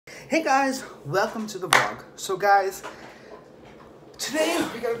Hey guys, welcome to the vlog. So guys, today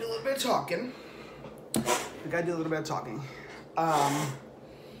we gotta do a little bit of talking.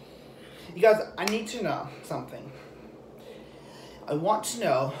 You guys, I need to know something. I want to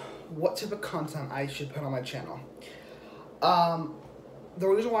know what type of content I should put on my channel. The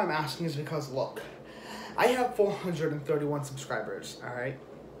reason why I'm asking is because, look, I have 431 subscribers, alright?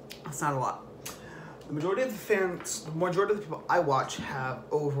 That's not a lot. The majority of the people I watch have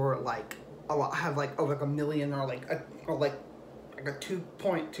over like over a million or like a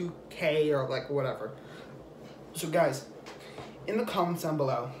 2.2K or like whatever. So guys, in the comments down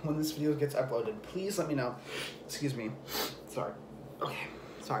below when this video gets uploaded, please let me know. Excuse me. Sorry. Okay.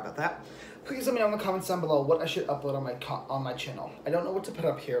 Sorry about that. Please let me know in the comments down below what I should upload on my channel. I don't know what to put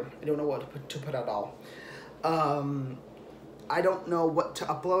up here. I don't know what to put at all. I don't know what to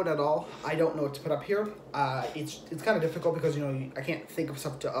upload at all. I don't know what to put up here. It's kind of difficult because, you know, I can't think of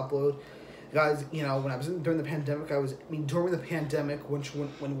stuff to upload. Guys, you know, when I was during the pandemic, during the pandemic, when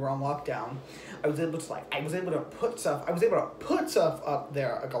we were on lockdown, I was able to put stuff up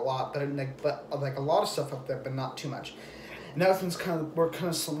there, like a lot, but like a lot of stuff up there, but not too much. Now since we're kind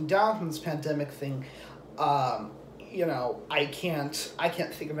of slowing down from this pandemic thing, you know, I can't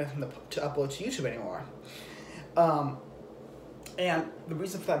think of anything to upload to YouTube anymore. And the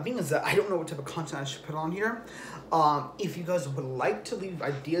reason for that being is that I don't know what type of content I should put on here. If you guys would like to leave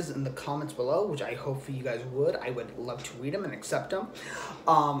ideas in the comments below, which I hope for you guys would, I would love to read them and accept them.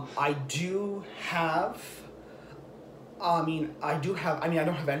 I don't have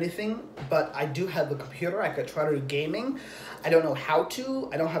anything, but I do have the computer. I could try to do gaming. I don't know how to.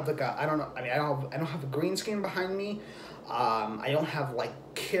 I don't have I don't have a green screen behind me. I don't have like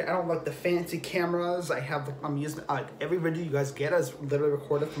the fancy cameras. I'm using every video you guys get is literally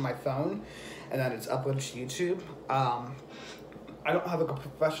recorded from my phone, and then it's uploaded to YouTube. I don't have like a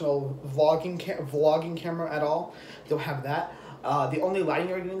professional vlogging camera at all. Don't have that. The only lighting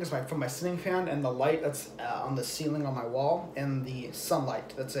you're getting is from my ceiling fan and the light that's on the ceiling on my wall and the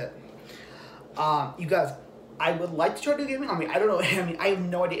sunlight. That's it. You guys, I would like to try to do gaming. I don't know. I have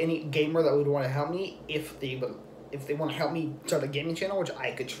no idea any gamer that would want to help me if they want to help me start a gaming channel, which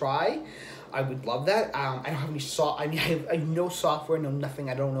I could try. I would love that. I don't have any I have no software, no nothing.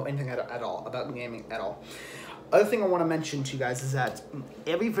 I don't know anything at all about gaming at all. Other thing I want to mention to you guys is that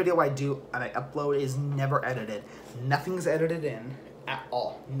every video I do and I upload is never edited. Nothing's edited in at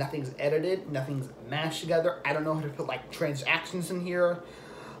all. Nothing's edited. Nothing's mashed together. I don't know how to put like transactions in here,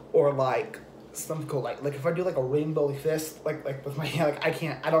 or like something cool. Like if I do like a rainbow like this, like with my hand, like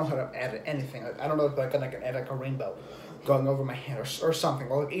I don't know how to edit anything. Like, I don't know if I can edit like a rainbow going over my head or something,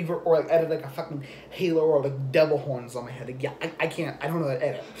 or like edit like a fucking halo or like devil horns on my head. Like, yeah, I can't. I don't know how to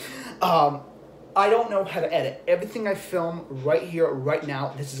edit. I don't know how to edit. Everything I film right here, right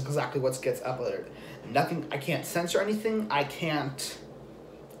now, this is exactly what gets uploaded. Nothing, I can't censor anything. I can't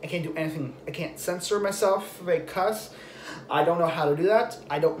do anything. I can't censor myself if I cuss. I don't know how to do that.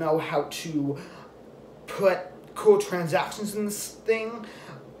 I don't know how to put cool transactions in this thing.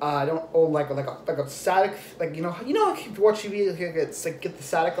 I don't, or like a static, like, you know, if you watch TV, it's like get the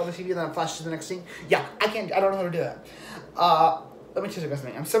static on the TV and then it flashes to the next scene. Yeah, I don't know how to do that. Let me tell you guys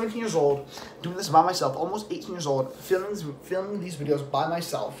something. I'm 17 years old, doing this by myself, almost 18 years old, filming these videos by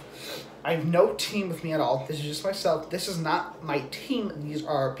myself. I have no team with me at all. This is just myself. This is not my team. These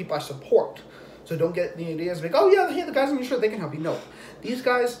are people I support. So don't get the ideas like, oh yeah, hey, the guys on your show, they can help you. No. These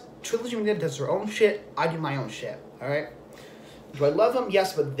guys, Trilogy Media does their own shit. I do my own shit. Alright? Do I love them?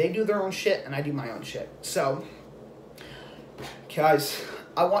 Yes, but they do their own shit and I do my own shit. So, guys,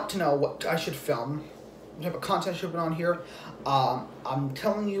 I want to know what I should film. What type of content I should put on here. I'm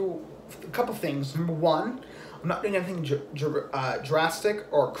telling you a couple things. Number one, I'm not doing anything drastic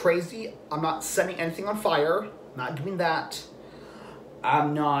or crazy. I'm not setting anything on fire. I'm not doing that.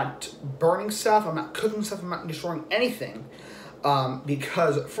 I'm not burning stuff. I'm not cooking stuff. I'm not destroying anything.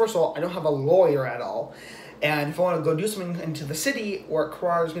 Because, first of all, I don't have a lawyer at all. And if I want to go do something into the city or it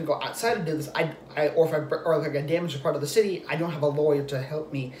requires me to go outside to do this, or if I damage a part of the city, I don't have a lawyer to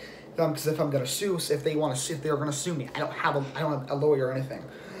help me. Because if I'm gonna sue, if they're gonna sue me, I don't have a lawyer or anything.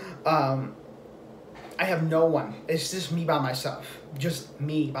 I have no one. It's just me by myself. Just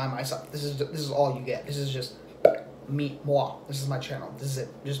me by myself. This is all you get. This is just me, moi. This is my channel. This is it.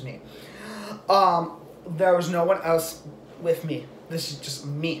 Just me. There was no one else with me. This is just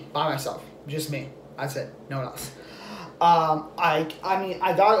me by myself. Just me. That's it. No one else. I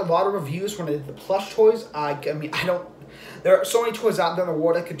got a lot of reviews when I did the plush toys. There are so many toys out there in the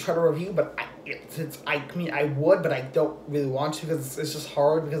world I could try to review, but I would, but I don't really want to because it's just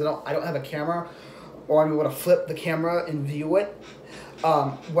hard because I don't have a camera, or I'm able to flip the camera and view it.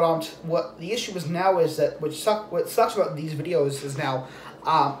 What the issue is now is that what sucks about these videos is now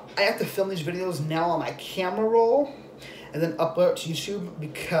I have to film these videos now on my camera roll and then upload it to YouTube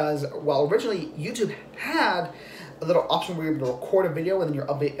because, well, originally YouTube had a little option where you're able to record a video and then you're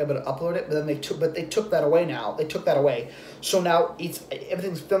able to upload it, but then they took that away now. They took that away. So now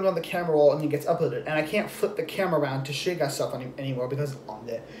everything's filmed on the camera roll and then gets uploaded. And I can't flip the camera around to show you guys stuff anymore because on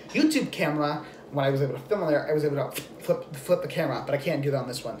the YouTube camera, when I was able to film on there, I was able to flip the camera, but I can't do that on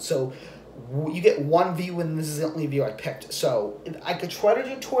this one. So you get one view and this is the only view I picked. So I could try to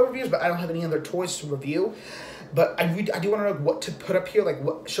do toy reviews, but I don't have any other toys to review. But I do want to know what to put up here. Like,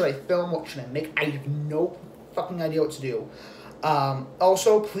 what should I film? What should I make? I have no fucking idea what to do.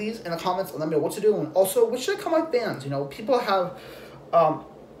 Also, please, in the comments, let me know what to do. And also, what should I call my fans? You know, people have,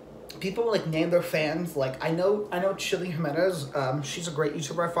 people, like, name their fans. Like, I know Chili Jimenez. She's a great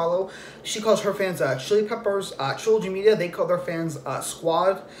YouTuber I follow. She calls her fans, Chili Peppers. Trilogy Media, they call their fans,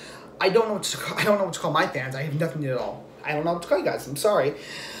 Squad. I don't know what to call my fans. I have nothing to do at all. I don't know what to call you guys. I'm sorry.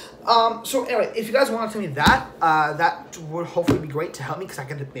 So anyway, if you guys want to tell me that, that would hopefully be great to help me because I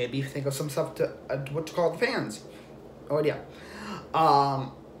could maybe think of some stuff to, what to call the fans. Oh, yeah.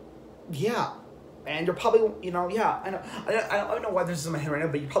 Yeah. And you're probably, you know, yeah, I know. I don't know why this is in my head right now,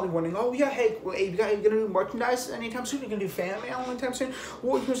 but you're probably wondering, oh, yeah, hey, you guys going to do merchandise anytime soon? You're going to do fan mail anytime soon?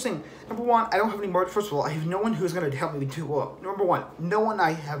 Well, here's the thing. Number one, I don't have any merch. First of all, I have no one who's going to help me do, well, number one,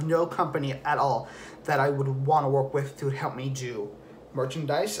 I have no company at all that I would want to work with to help me do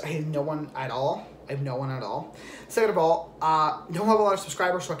merchandise. I have no one at all. Second of all, don't have a lot of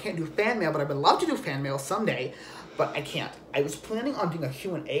subscribers, so I can't do fan mail, but I would love to do fan mail someday, but I can't. I was planning on doing a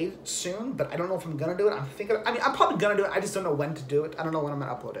Q&A soon, but I don't know if I'm going to do it. I'm probably going to do it. I just don't know when to do it. I don't know when I'm going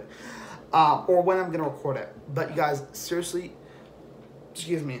to upload it, or when I'm going to record it. But you guys, seriously,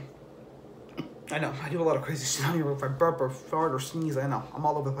 excuse me. I know, I do a lot of crazy shit on here. If I burp or fart or sneeze, I know. I'm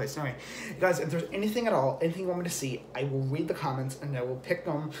all over the place. Anyway, you guys, if there's anything at all, anything you want me to see, I will read the comments and I will pick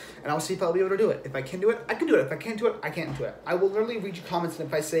them and I'll see if I'll be able to do it. If I can do it, I can do it. If I can't do it, I can't do it. I will literally read your comments, and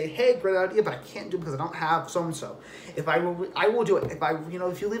if I say, hey, great idea, but I can't do it because I don't have so-and-so, I will do it.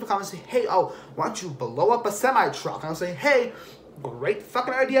 If you leave a comment and say, hey, oh, why don't you blow up a semi-truck? And I'll say, hey, great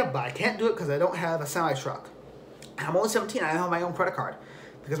fucking idea, but I can't do it because I don't have a semi-truck. And I'm only 17, I don't have my own credit card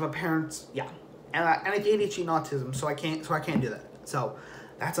because my parents, yeah. And I have ADHD and autism, so I can't do that. So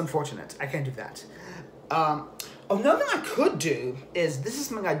that's unfortunate. I can't do that. Another thing I could do is, this is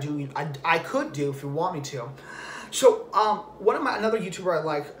something I could do if you want me to. So another YouTuber I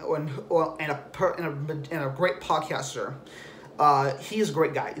like and a great podcaster. He is a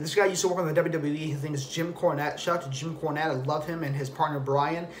great guy. This guy used to work on the WWE. His name is Jim Cornette. Shout out to Jim Cornette. I love him and his partner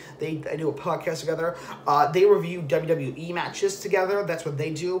Brian. They do a podcast together. They review WWE matches together. That's what they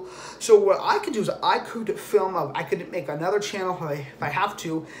do. So what I could do is I could make another channel if I have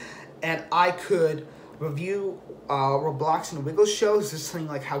to, and I could review Roblox and Wiggles shows, just saying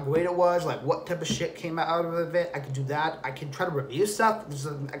like how great it was, like what type of shit came out of it. I could do that. I can try to review stuff.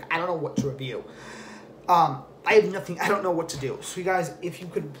 I don't know what to review. I have nothing, I don't know what to do. So you guys, if you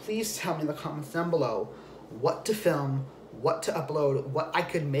could please tell me in the comments down below what to film, what to upload, what I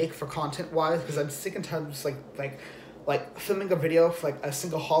could make for content-wise, because I'm sick and tired of just like filming a video for like a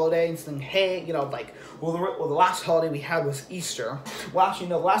single holiday and saying, hey, you know, like, well, the last holiday we had was Easter. Well, actually,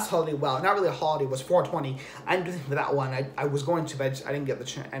 no, the last holiday, well, not really a holiday, was 420. I didn't do anything for that one. I was going to, but I didn't get the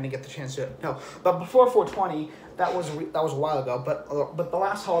chance to. No, but before 420, that was a while ago. But the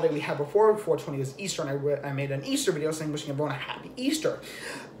last holiday we had before 420 was Easter, and I made an Easter video saying wishing everyone a happy Easter.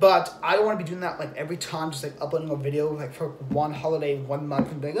 But I don't want to be doing that like every time, just like uploading a video like for one holiday, 1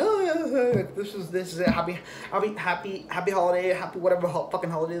 month, and being, oh yeah, like, this is it, happy holiday, happy whatever fucking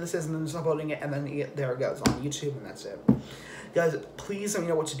holiday this is, and then just uploading it, and then there it goes on YouTube, and that's it. Guys, please let me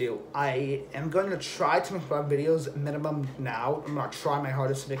know what to do. I am going to try to make 5 videos minimum now. I'm going to try my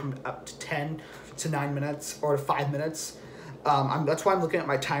hardest to make them up to 10 to 9 minutes or 5 minutes. That's why I'm looking at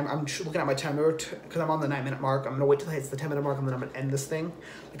my time. I'm looking at my timer because I'm on the 9-minute mark. I'm gonna wait till it hits the 10-minute mark, and then I'm gonna end this thing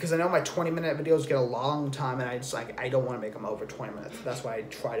because I know my 20-minute videos get a long time, and I don't want to make them over 20 minutes. That's why I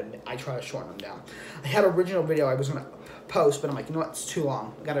try to shorten them down. I had an original video I was gonna post, but I'm like, you know what? It's too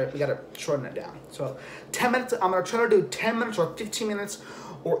long. We gotta shorten it down. So 10 minutes. I'm gonna try to do 10 minutes or 15 minutes,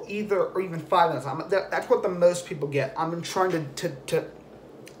 or even 5 minutes. That's what the most people get. I'm trying to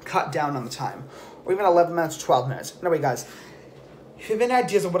cut down on the time, or even 11 minutes, 12 minutes. Anyway, guys. If you have any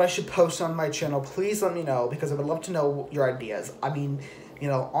ideas of what I should post on my channel, please let me know, because I would love to know your ideas. I mean, you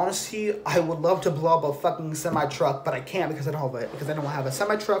know, honestly, I would love to blow up a fucking semi-truck, but I can't because I don't have a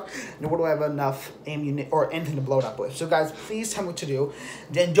semi-truck, nor do I have enough ammunition or anything to blow it up with. So guys, please tell me what to do.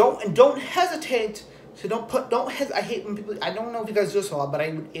 And don't hesitate So I hate when people, I don't know if you guys do this a lot, but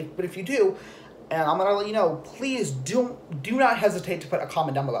if you do, and I'm gonna let you know, please do not hesitate to put a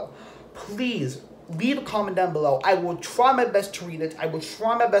comment down below. Please leave a comment down below. I will try my best to read it. I will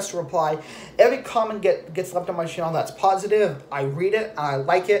try my best to reply. Every comment gets left on my channel that's positive. I read it and I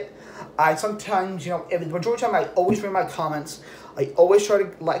like it. I sometimes, the majority of the time, I always read my comments. I always try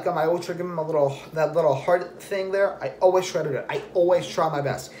to like them. I always try to give them that little heart thing there. I always try to do it. I always try my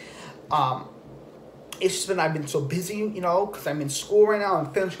best. It's just I've been so busy, because I'm in school right now.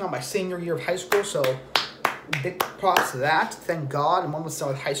 I'm finishing up my senior year of high school, so big props to that. Thank God. I'm almost done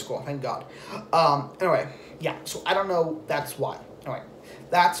with high school. Thank God. Anyway, yeah. So I don't know. That's why. Anyway,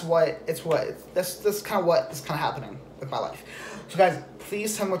 that's kind of what is happening with my life. So guys,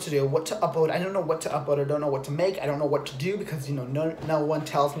 please tell me what to do, what to upload. I don't know what to upload. I don't know what to make. I don't know what to do because no one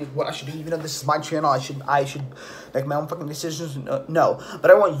tells me what I should do. Even though this is my channel, I should make my own fucking decisions. No,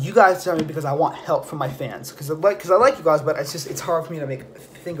 but I want you guys to tell me because I want help from my fans. Because I like you guys, but it's hard for me to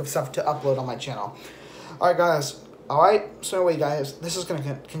think of stuff to upload on my channel. All right, guys. All right. So anyway, guys, this is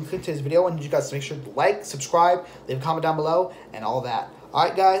gonna conclude today's video. I need you guys to make sure to like, subscribe, leave a comment down below, and all that. All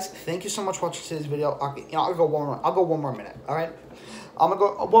right, guys. Thank you so much for watching today's video. I'll go one more minute. All right. I'm gonna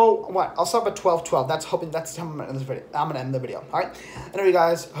go. Well, what? I'll stop at 12:12. That's the time I'm gonna end this video. I'm gonna end the video. All right. Anyway,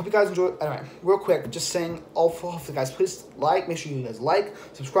 guys. Hope you guys enjoy. Anyway, real quick, just saying, hopefully, guys, please make sure you guys like,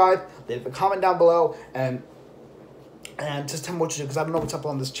 subscribe, leave a comment down below, and just tell me what to do because I don't know what's up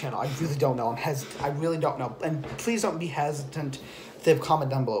on this channel. I really don't know. I really don't know. And please don't be hesitant to leave a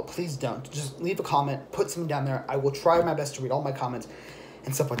comment down below. Please don't. Just leave a comment. Put something down there. I will try my best to read all my comments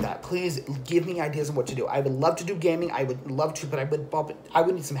and stuff like that. Please give me ideas on what to do. I would love to do gaming. I would love to, but I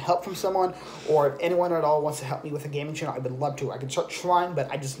would need some help from someone, or if anyone at all wants to help me with a gaming channel, I would love to. I could start trying,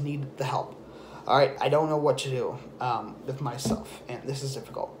 but I just need the help. All right, I don't know what to do with myself, and this is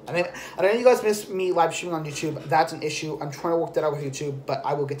difficult. I know you guys miss me live streaming on YouTube. That's an issue. I'm trying to work that out with YouTube, but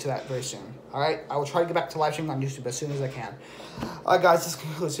I will get to that very soon. All right, I will try to get back to live streaming on YouTube as soon as I can. All right, guys, this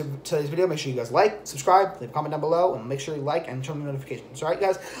concludes today's video. Make sure you guys like, subscribe, leave a comment down below, and make sure you like and turn on notifications. All right,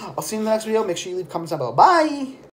 guys, I'll see you in the next video. Make sure you leave comments down below. Bye.